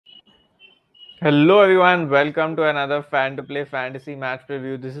Hello everyone, welcome to another Fan2Play fantasy match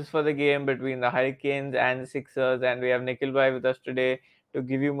preview. This is for the game between the Hurricanes and the Sixers, and we have Nikhil Bhai with us today to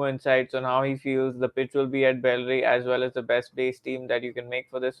give you more insights on how he feels the pitch will be at Bellary as well as the best base team that you can make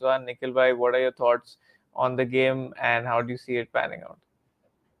for this one. Nikhil Bhai, what are your thoughts on the game and how do you see it panning out?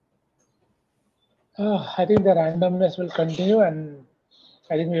 I think the randomness will continue, and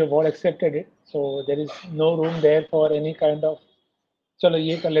I think we have all accepted it. So there is no room there for any kind of चलो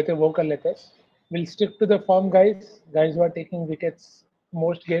ये कर लेते वो कर लेते. We'll stick to the form, guys who are taking wickets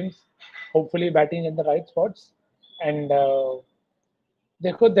most games, hopefully batting in the right spots. And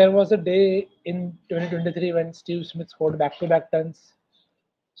देखो, there was a day in 2023 when Steve Smith scored back-to-back tons.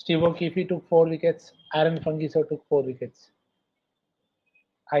 Steve O'Keefe took 4 wickets. Aaron Fungiso took 4 wickets.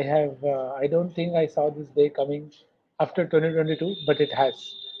 I don't think I saw this day coming after 2022, but it has.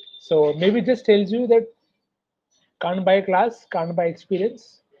 So maybe just tells you that can't buy class, can't buy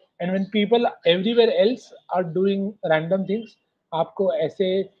experience. And when people everywhere else are doing random things, आपको ऐसे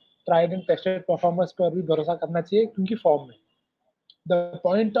tried and tested performers पर भी भरोसा करना चाहिए क्योंकि form में. The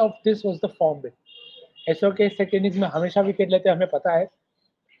point of this was the form bit. SO के सेकेंड इनिंग्स में हमेशा विकेट लेते हमें पता है.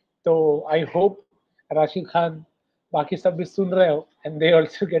 तो आई होप राशिद खान बाकी सब भी सुन रहे हो and they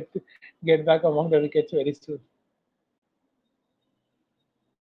also get back among the wickets very soon.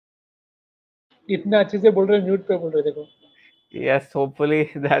 इतना अच्छे से बोल रहे म्यूट पे बोल रहे देखो. Yes, hopefully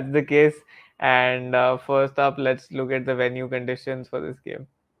that's the case. And first up, let's look at the venue conditions for this game.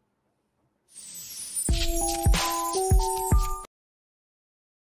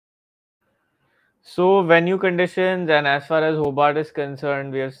 So venue conditions and as far as Hobart is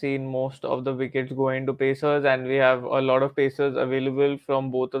concerned, we have seen most of the wickets going to Pacers and we have a lot of Pacers available from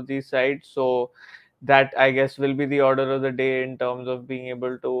both of these sides. So that I guess will be the order of the day in terms of being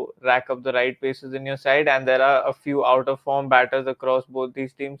able to rack up the right paces in your side. And there are a few out of form batters across both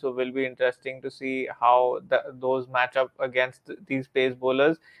these teams, so it will be interesting to see how those match up against these pace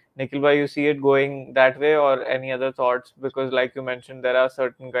bowlers. Nikhil, you see it going that way, or any other thoughts? Because, like you mentioned, there are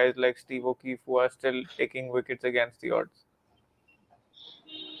certain guys like Steve O'Keefe who are still taking wickets against the odds.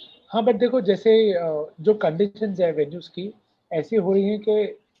 हाँ but देखो जैसे जो conditions है venues की ऐसी हो रही हैं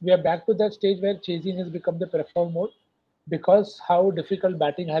कि we are back to that stage where chasing has become the preferred mode because how difficult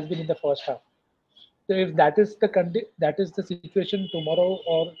batting has been in the first half. So if that is the situation tomorrow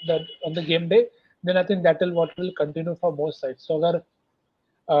or on the game day, then I think that will what will continue for most sides. So अगर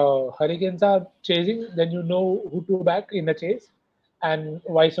Hurricanes are chasing, then you know who to back in the chase, and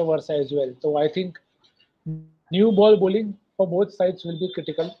vice versa as well. So I think new ball bowling for both sides will be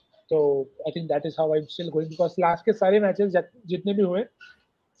critical. So I think that is how I'm still going because last के सारे matches जितने भी हुए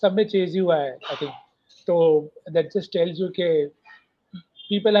सब में chase ही हुआ है I think. तो that just tells you कि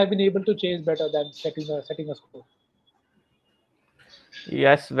people have been able to chase better than setting a score.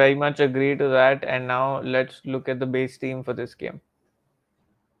 Yes, very much agree to that. And now let's look at the base team for this game.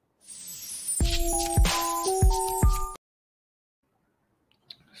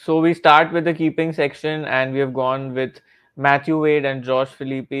 So we start with the keeping section, and we have gone with Matthew Wade and Josh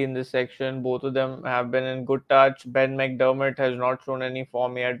Philippi in this section. Both of them have been in good touch. Ben McDermott has not shown any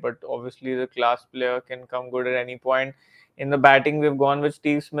form yet, but obviously the class player can come good at any point. In the batting, we've gone with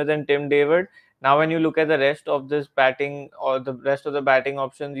Steve Smith and Tim David. Now, when you look at the rest of this batting or the rest of the batting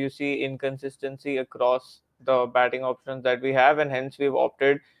options, you see inconsistency across the batting options that we have, and hence we've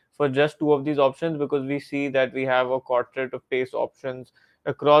opted for just two of these options because we see that we have a quartet of pace options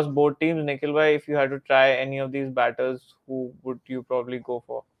across both teams. Nikhil bhai, if you had to try any of these batters, who would you probably go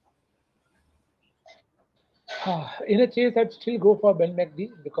for? In a chase, I'd still go for Ben McD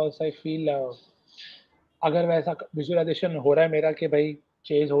because I feel अगर वैसा visualisation हो रहा है मेरा कि भाई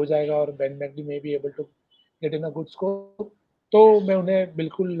chase हो जाएगा और Ben McD may be able to get in a good score, तो मैं उन्हें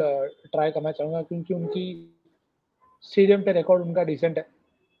बिल्कुल ट्राई करना चाहूँगा क्योंकि उनकी स्टेडियम पे रिकॉर्ड उनका डिसेंट है.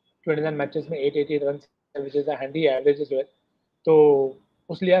 29 मैचेस में 888 run which is a handy average age well. तो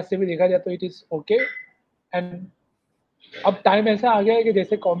उस लिहाज से भी देखा जाए तो इट इज़ ओके. एंड अब टाइम ऐसा आ गया है कि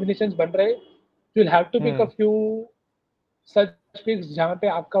जैसे कॉम्बिनेशंस बन रहे, you will have to pick a Hmm. Few such pics जहाँ पे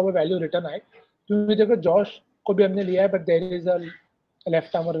आपका वो वैल्यू रिटर्न आए. क्योंकि देखो जॉश को भी हमने लिया है but there is a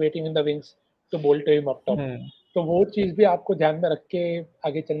left armour waiting in the wings to बोल to him up top. Hmm. तो वो चीज़ भी आपको ध्यान में रख के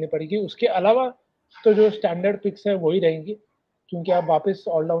आगे चलनी पड़ेगी. उसके अलावा तो जो स्टैंडर्ड पिक्स है वही रहेंगी क्योंकि आप वापस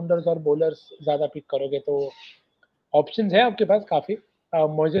ऑलराउंडर्स और बॉलर्स ज़्यादा पिक करोगे तो ऑप्शंस है आपके पास काफ़ी.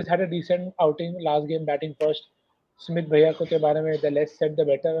 Moses had a decent outing last game batting first. Smith भैया को के बारे में the less said the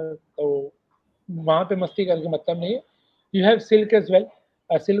better. तो वहाँ पे मस्ती करके मतलब नहीं है. You have silk as well.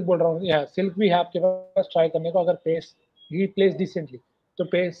 Silk बोल रहा हूँ, यहाँ सिल्क भी है आपके पास ट्राई करने को अगर पेस ही प्लेस डिसेंटली. तो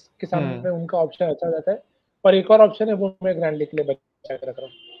पेस के सामने Hmm. उनका ऑप्शन अच्छा हो जाता है. और एक और ऑप्शन है वो मैं ग्रैंड लीग के लिए बचा के रख रहा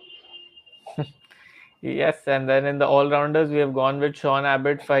हूँ. Yes, and then in the all-rounders, we have gone with Sean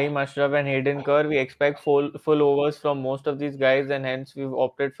Abbott, Fahim Ashraf, and Hayden Kerr. We expect full overs from most of these guys, and hence we've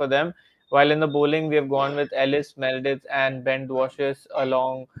opted for them. While in the bowling, we have gone with Ellis, Meredith, and Ben Dwashis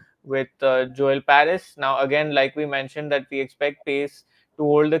along with Joel Paris. Now, again, like we mentioned, that we expect pace to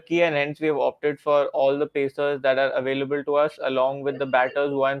hold the key, and hence we have opted for all the pacers that are available to us, along with the batters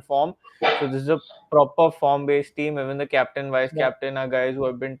who are in form. So this is a proper form-based team. Even the captain, vice Yeah. captain are guys who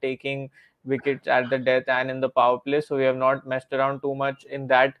have been taking wickets at the death and in the power play. So we have not messed around too much in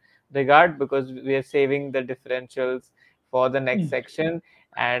that regard because we are saving the differentials for the next section.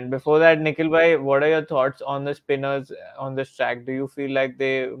 And before that, Nikhil bhai, what are your thoughts on the spinners on this track? Do you feel like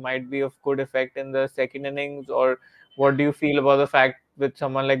they might be of good effect in the second innings, or what do you feel about the fact with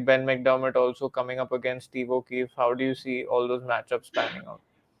someone like Ben McDermott also coming up against Steve O'Keefe? How do you see all those matchups panning out?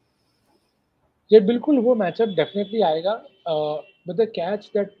 ये बिल्कुल वो matchup definitely आएगा, but the catch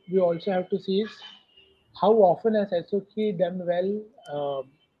that we also have to C is how often has एसओके done well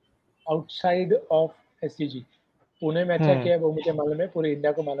outside of SCG. Pune में अच्छा Hmm. किया है वो मुझे मालूम है, पूरे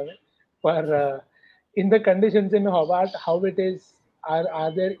इंडिया को मालूम है, पर in the conditions in Hobart how it is,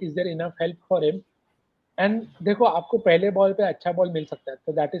 are there is there enough help for him. And देखो आपको पहले बॉल पे अच्छा बॉल मिल सकता है,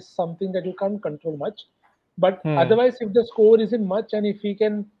 तो that is something that you can control much, but Hmm. Otherwise if the score is in much and if you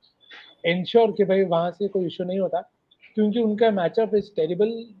can ensure कि भाई वहां से कोई इशू नहीं होता, क्योंकि उनका मैचअप इज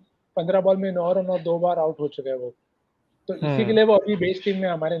टेरिबल. 15 बॉल में 9 रन और 2 बार आउट हो चुके हैं वो, तो इसी के Hmm. लिए वो अभी बेस टीम में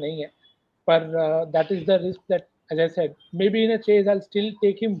हमारे नहीं है. पर that is the risk that as I said, may be in a chase I still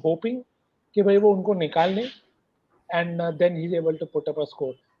take him hopping कि भाई वो उनको निकाल लें and then he is able to put up a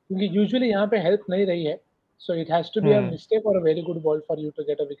score, क्योंकि यूजुअली यहाँ पे हेल्प नहीं रही है. So it has to be a Hmm. Mistake और a very good ball for you to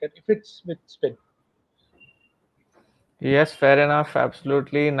get a wicket if it's with spin. Yes, fair enough.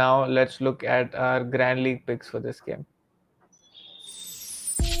 Absolutely. Now let's look at our Grand League picks for this game.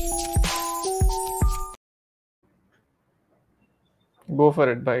 Go for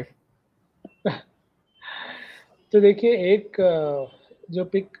it, bhai. तो देखिए एक जो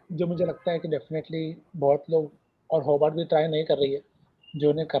pick जो मुझे लगता है कि definitely बहुत लोग और होबार्ट भी ट्राई नहीं कर रही है, जो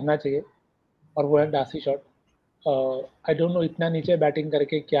उन्हें करना चाहिए, और वो है डासी शॉट. आई डोंट नो इतना नीचे बैटिंग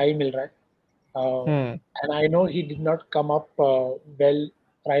करके क्या ही मिल रहा है. Hmm. And I know he did not come up well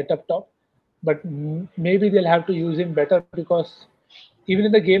right up top, but maybe they'll have to use him better because even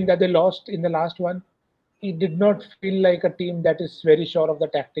in the game that they lost in the last one, it did not feel like a team that is very sure of the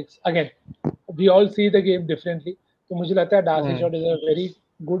tactics. Again, we all see the game differently. तो मुझे लगता है Darcy Hmm. Shot is a very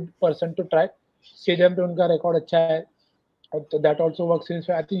good person to try. Stadium पे उनका record अच्छा है, तो that also works in.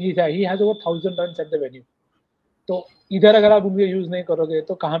 I think he has over 1000 run at the venue. तो इधर अगर आप उनको यूज नहीं करोगे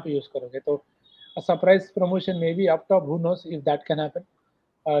तो कहाँ पे यूज करोगे? तो surprise promotion may be up top, who knows if that can happen.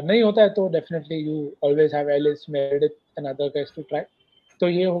 नहीं होता है तो definitely you always have Alice, Meredith and other guys to try. तो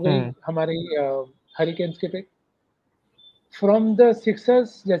ये हो गई Hmm. हमारी हरिकेन्स के पिक. फ्रॉम द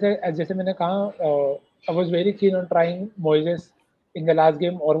सिक्सर्स, जैसे जैसे मैंने कहा, I was very keen on trying Moises in the last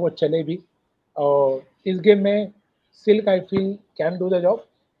game, और वो चले भी. इस गेम में silk I feel can do the job,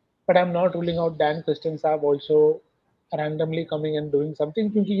 but I'm not ruling out Dan Christensen also randomly coming and doing something,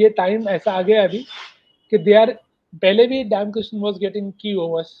 क्योंकि ये time ऐसा आ गया अभी कि दे आर. पहले भी डैम क्रिस्टन वाज गेटिंग की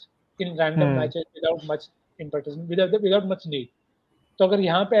overs in random Hmm. Matches without much importance, without much need. तो अगर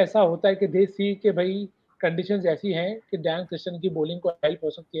यहाँ पे ऐसा होता है कि दे सी कि भाई कंडीशंस ऐसी हैं कि डैन क्रिस्टन की बॉलिंग को हेल्प हो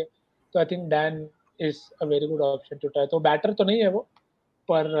सकती है, तो I think Dan is a very good option to try. तो बैटर तो नहीं है वो,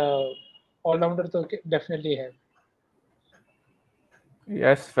 पर ऑलराउंडर तो डेफिनेटली है.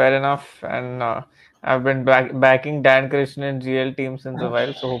 Yes, fair enough. And I've been backing Dan Krishnan in GL team since a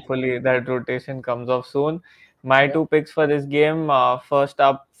while, so hopefully that rotation comes off soon. My Yeah. two picks for this game, first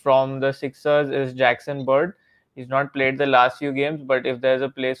up from the Sixers is Jackson Bird. He's not played the last few games, but if there's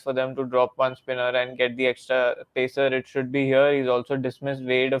a place for them to drop one spinner and get the extra pacer, it should be here. He's also dismissed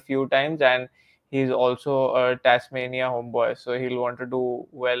Wade a few times, and he's also a Tasmania homeboy, so he'll want to do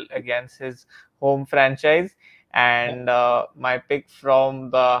well against his home franchise. Yeah. And my pick from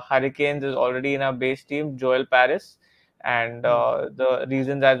the Hurricanes is already in our base team, Joel Paris. And Hmm. the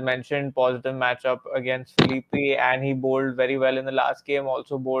reasons as mentioned, positive matchup against Felipe, and he bowled very well in the last game,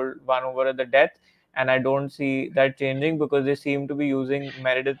 also bowled one over at the death. And I don't see that changing because they seem to be using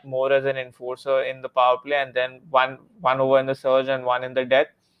Meredith more as an enforcer in the power play, and then one over in the surge and one in the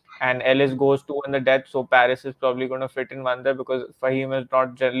death. And Ellis goes two in the death, so Paris is probably going to fit in one there because Fahim is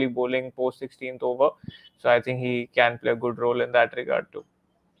not generally bowling post 16th over. So I think he can play a good role in that regard too.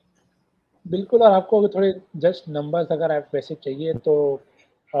 बिल्कुल. और आपको अगर थोड़े just numbers अगर आप वैसे चाहिए तो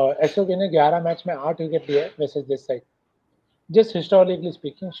एसओके ने 11 मैच में 8 विकेट लिए वैसे this side. Just historically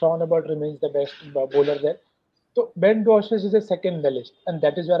speaking, Shawn about remains the best bowler there. So Ben Dwashers is the second in the list, and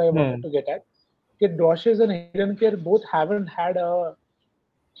that is where I wanted Hmm. to get at. Okay, Dwashers and Hayden Care both haven't had a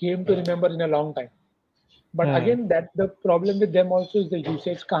game to remember in a long time. But Hmm. Again that the problem with them also is the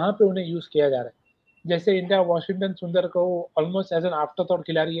usage कहाँ पे उन्हें use किया जा रहा है जैसे India Washington सुंदर को almost as an after thought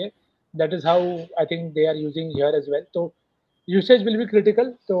खिलाड़ी है that is how I think they are using here as well तो यूसेज विल बी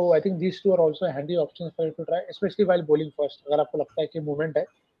क्रिटिकल तो I think these two are also handy option for you to try specially while bowling first अगर आपको लगता है कि movement है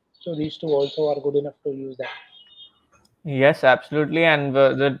so these two also are good enough to use that. Yes, absolutely. And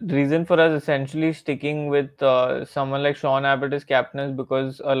the reason for us essentially sticking with someone like Sean Abbott as captain is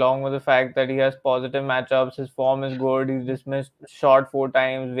because, along with the fact that he has positive matchups, his form is good, he's dismissed shot 4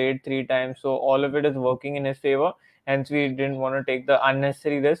 times, weighed 3 times. So, all of it is working in his favor. Hence, we didn't want to take the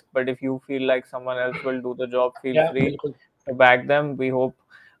unnecessary risk. But if you feel like someone else will do the job, feel Yeah, free बिल्कुल. to back them. We hope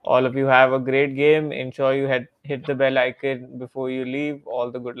all of you have a great game. Ensure you hit the bell icon before you leave.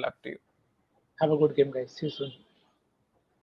 All the good luck to you. Have a good game, guys. See you soon.